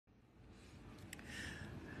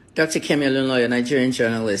Dr. Kemi Olunloyo, Nigerian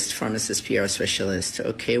journalist, pharmacist, PR specialist.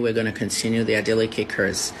 Okay, we're going to continue the Adeleke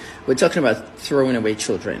curse. We're talking about throwing away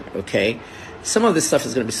children, okay? Some of this stuff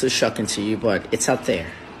is going to be so shocking to you, but it's out there.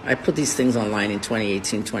 I put these things online in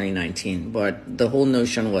 2018, 2019, but the whole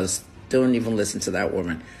notion was, don't even listen to that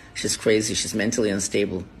woman. She's crazy. She's mentally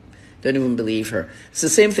unstable. Don't even believe her. It's the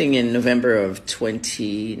same thing in November of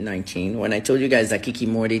 2019 when I told you guys that Kiki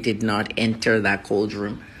Morty did not enter that cold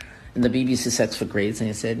room in the BBC Sex for Grades, and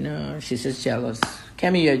he said, no, she's just jealous.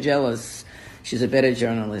 Kemi, you're jealous. She's a better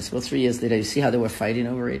journalist. Well, 3 years later, you see how they were fighting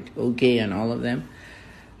over it? Okay, and all of them.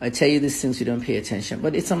 I tell you these things, you don't pay attention.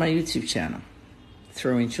 But it's on my YouTube channel,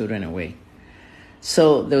 throwing children away.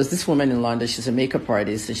 So there was this woman in London. She's a makeup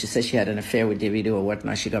artist, and she said she had an affair with Davido or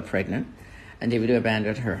whatnot. She got pregnant, and Davido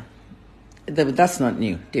abandoned her. That's not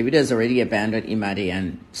new. Davido has already abandoned Imadi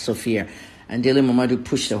and Sophia. And Dele Momodu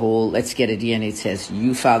pushed the whole, let's get a DNA test.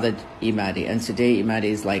 You fathered Imadi. And today Imadi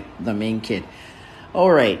is like the main kid.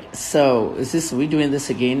 All right. So are we doing this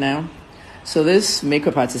again now? So this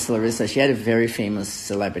makeup artist, Larissa, she had a very famous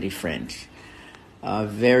celebrity friend. A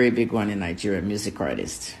very big one in Nigeria, music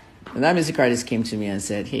artist. And that music artist came to me and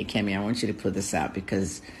said, hey, Kemi, I want you to put this out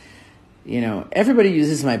because, everybody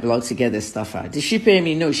uses my blog to get this stuff out. Did she pay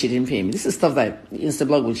me? No, she didn't pay me. This is stuff that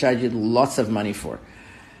Instablog will charge you lots of money for.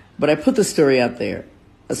 But I put the story out there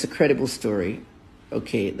as a credible story,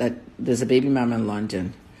 okay, that there's a baby mama in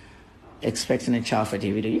London expecting a child for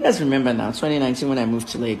Davido. You guys remember now, 2019 when I moved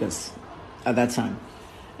to Lagos at that time.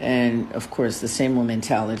 And, of course, the same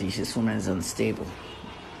mentality, this woman is unstable.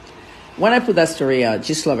 When I put that story out,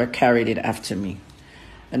 Just Lover carried it after me.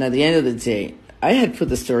 And at the end of the day, I had put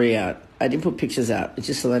the story out. I didn't put pictures out.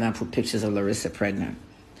 Just Lover and I put pictures of Larissa pregnant.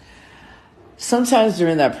 Sometimes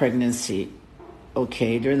during that pregnancy,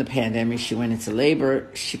 okay, during the pandemic, she went into labor.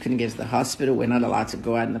 She couldn't get to the hospital. We're not allowed to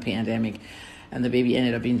go out in the pandemic. And the baby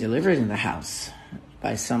ended up being delivered in the house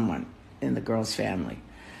by someone in the girl's family.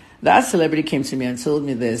 That celebrity came to me and told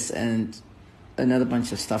me this, and another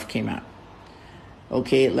bunch of stuff came out.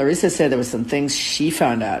 Okay, Larissa said there were some things she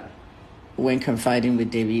found out when confiding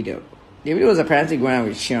with Davido. Davido was apparently going out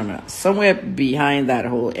with Chioma. Somewhere behind that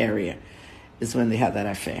whole area is when they had that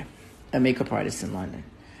affair, a makeup artist in London.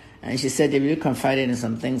 And she said Davido confided in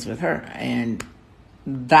some things with her. And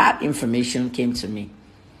that information came to me.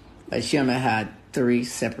 That Chioma had 3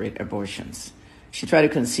 separate abortions. She tried to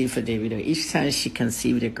conceive for Davido. Each time she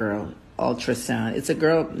conceived a girl, ultrasound. It's a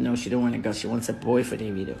girl. No, she don't want a girl. She wants a boy for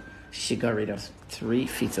Davido. She got rid of 3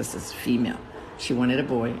 fetuses, female. She wanted a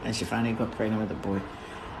boy, and she finally got pregnant with a boy.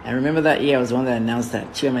 And remember that year I was the one that announced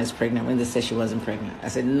that Chioma is pregnant when they said she wasn't pregnant. I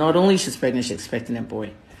said, not only she's pregnant, she's expecting a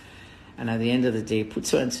boy. And at the end of the day, put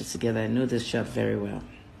 2 and 2 together. I knew this job very well.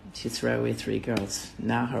 She threw away 3 girls.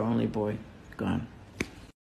 Now her only boy, gone.